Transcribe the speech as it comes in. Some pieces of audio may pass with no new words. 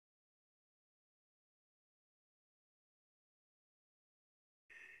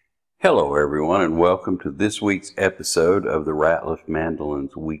Hello everyone, and welcome to this week's episode of the Ratliff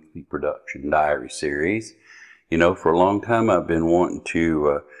Mandolins weekly production diary series. You know, for a long time I've been wanting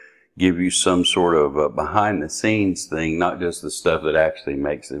to give you some sort of behind the scenes thing, not just the stuff that actually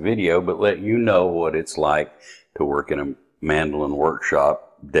makes the video, but let you know what it's like to work in a mandolin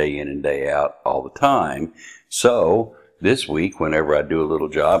workshop day in and day out all the time. So this week, whenever I do a little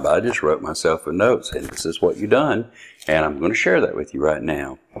job, I just wrote myself a note saying this is what you've done, and I'm going to share that with you right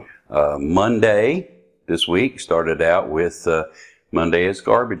now. Monday this week started out with Monday is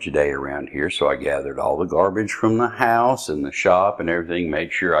garbage day around here, so I gathered all the garbage from the house and the shop and everything,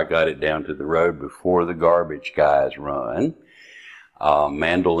 made sure I got it down to the road before the garbage guys run.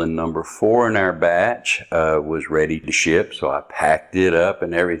 Mandolin number 4 in our batch was ready to ship, so I packed it up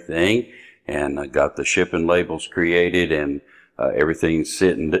and everything, and I got the shipping labels created, and everything's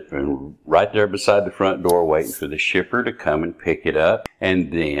sitting right there beside the front door waiting for the shipper to come and pick it up,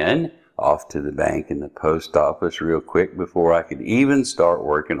 and then off to the bank and the post office real quick before I could even start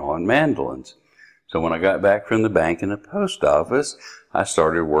working on mandolins. So when I got back from the bank and the post office, I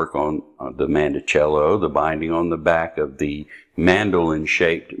started work on the mandocello, the binding on the back of the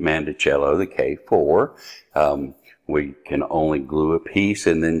mandolin-shaped mandocello, the K4. We can only glue a piece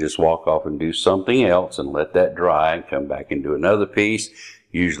and then just walk off and do something else and let that dry and come back and do another piece.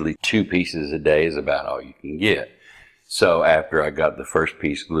 Usually 2 pieces a day is about all you can get. So after I got the first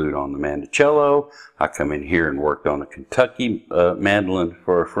piece glued on the mandocello, I come in here and worked on a Kentucky mandolin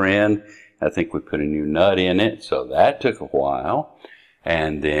for a friend. I think we put a new nut in it, so that took a while.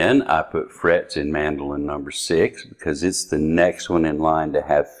 And then I put frets in mandolin number 6 because it's the next one in line to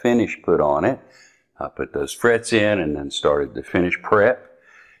have finish put on it. I put those frets in and then started the finish prep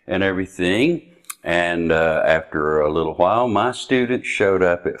and everything. And after a little while, my students showed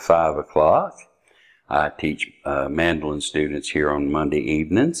up at 5 o'clock. I teach mandolin students here on Monday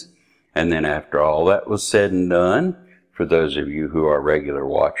evenings. And then after all that was said and done, for those of you who are regular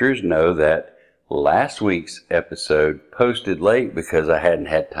watchers, know that last week's episode posted late because I hadn't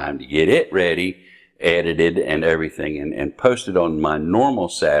had time to get it ready, edited and everything, and posted on my normal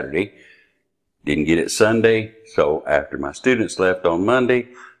Saturday. Didn't get it Sunday, so after my students left on Monday,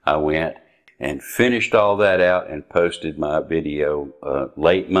 I went and finished all that out and posted my video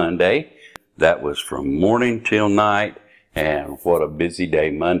late Monday. That was from morning till night, and what a busy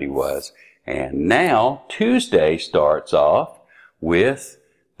day Monday was. And now Tuesday starts off with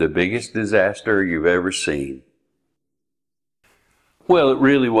the biggest disaster you've ever seen. Well, it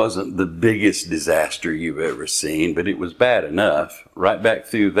really wasn't the biggest disaster you've ever seen, but it was bad enough. Right back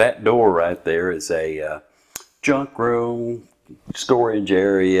through that door right there is a junk room, storage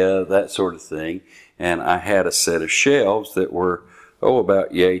area, that sort of thing. And I had a set of shelves that were,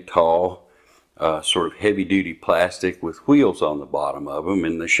 about yay tall, sort of heavy-duty plastic with wheels on the bottom of them.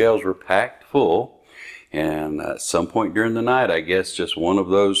 And the shelves were packed full. And at some point during the night, I guess just one of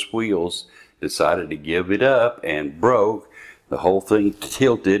those wheels decided to give it up and broke. The whole thing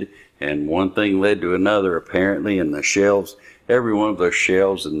tilted, and one thing led to another apparently, and the shelves, every one of those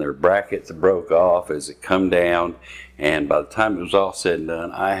shelves and their brackets broke off as it come down. And by the time it was all said and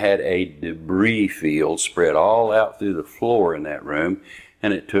done, I had a debris field spread all out through the floor in that room,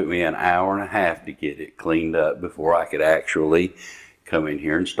 and it took me an hour and a half to get it cleaned up before I could actually come in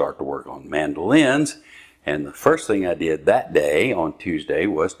here and start to work on mandolins. And the first thing I did that day on Tuesday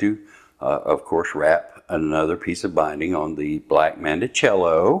was to of course wrap another piece of binding on the black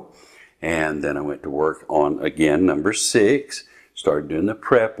mandocello, and then I went to work on again number 6, started doing the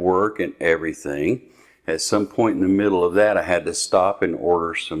prep work and everything. At some point in the middle of that, I had to stop and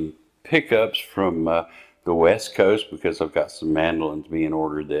order some pickups from the West Coast because I've got some mandolins being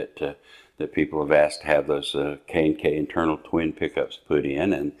ordered that people have asked to have those K&K internal twin pickups put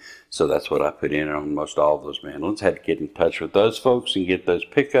in, and so that's what I put in on most all of those mandolins. Had to get in touch with those folks and get those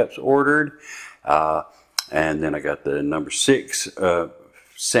pickups ordered. And then I got the number 6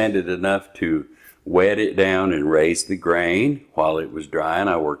 sanded enough to wet it down and raise the grain while it was drying.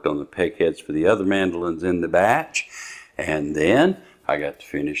 I worked on the peg heads for the other mandolins in the batch, and then I got to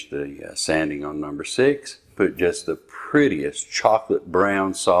finish the sanding on number 6, put just the prettiest chocolate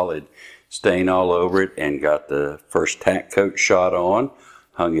brown solid stain all over it, and got the first tack coat shot on,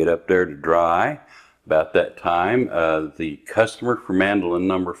 hung it up there to dry. About that time, the customer for mandolin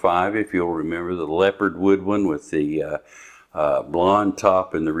number 5, if you'll remember, the leopard wood one with the blonde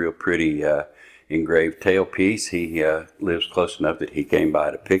top and the real pretty engraved tailpiece, he lives close enough that he came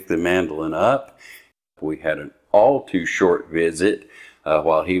by to pick the mandolin up. We had an all too short visit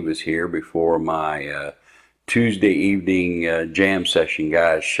while he was here before my Tuesday evening jam session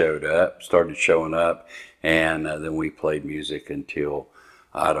guys started showing up, and then we played music until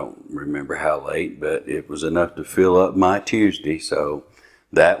I don't remember how late, but it was enough to fill up my Tuesday. So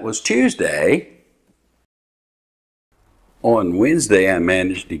that was Tuesday. On Wednesday, I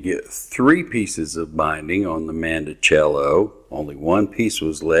managed to get 3 pieces of binding on the mandocello. Only 1 piece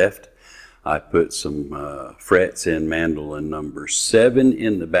was left. I put some frets in mandolin number 7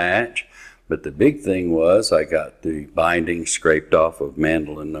 in the batch, but the big thing was I got the binding scraped off of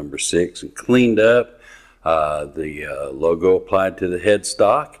mandolin number 6 and cleaned up, the logo applied to the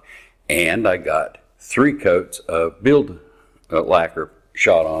headstock, and I got 3 coats of build lacquer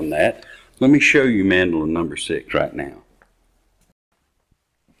shot on that. Let me show you mandolin number 6 right now.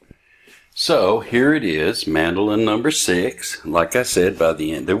 So here it is, mandolin number 6. Like I said, by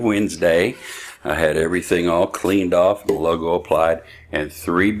the end of Wednesday, I had everything all cleaned off, the logo applied, and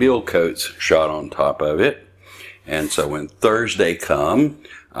 3 build coats shot on top of it. And so when Thursday come,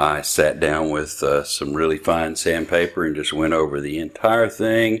 I sat down with some really fine sandpaper and just went over the entire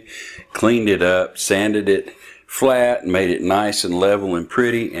thing, cleaned it up, sanded it flat, made it nice and level and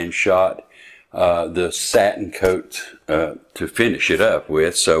pretty, and shot the satin coat to finish it up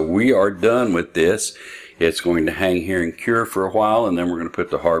with. So we are done with this. It's going to hang here and cure for a while, and then we're going to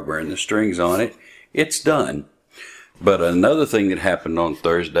put the hardware and the strings on it. It's done. But another thing that happened on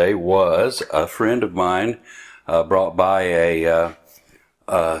Thursday was a friend of mine brought by a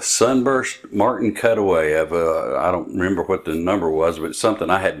sunburst martin cutaway of I don't remember what the number was, but it's something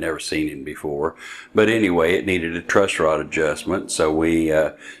I had never seen it before. But anyway, it needed a truss rod adjustment, so we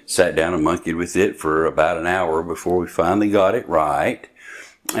sat down and monkeyed with it for about an hour before we finally got it right.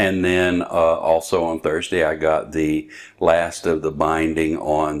 And then also on Thursday, I got the last of the binding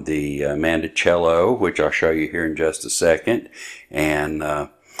on the mandocello, which I'll show you here in just a second. And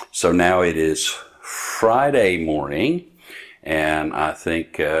so now it is Friday morning. And I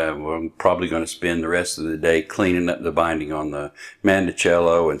think I'm probably going to spend the rest of the day cleaning up the binding on the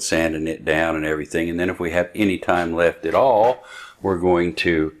mandocello and sanding it down and everything. And then if we have any time left at all, we're going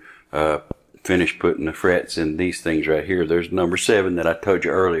to finish putting the frets in these things right here. There's number 7 that I told you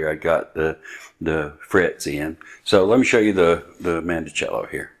earlier I got the frets in. So let me show you the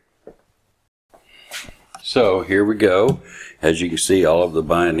mandocello here. So here we go. As you can see, all of the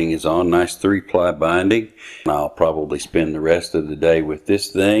binding is on. Nice 3-ply binding. I'll probably spend the rest of the day with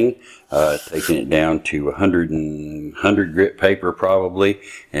this thing, taking it down to 100 grit paper probably,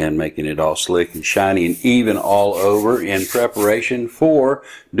 and making it all slick and shiny and even all over in preparation for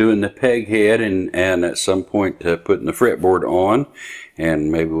doing the peg head and at some point putting the fretboard on.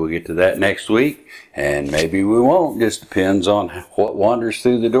 And maybe we'll get to that next week, and maybe we won't. Just depends on what wanders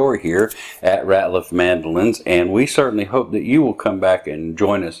through the door here at Ratliff Mandolins. And we certainly hope that you will come back and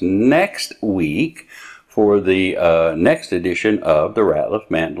join us next week for the next edition of the Ratliff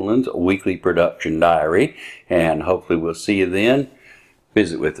Mandolins Weekly Production Diary. And hopefully we'll see you then.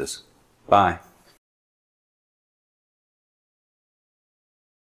 Visit with us. Bye.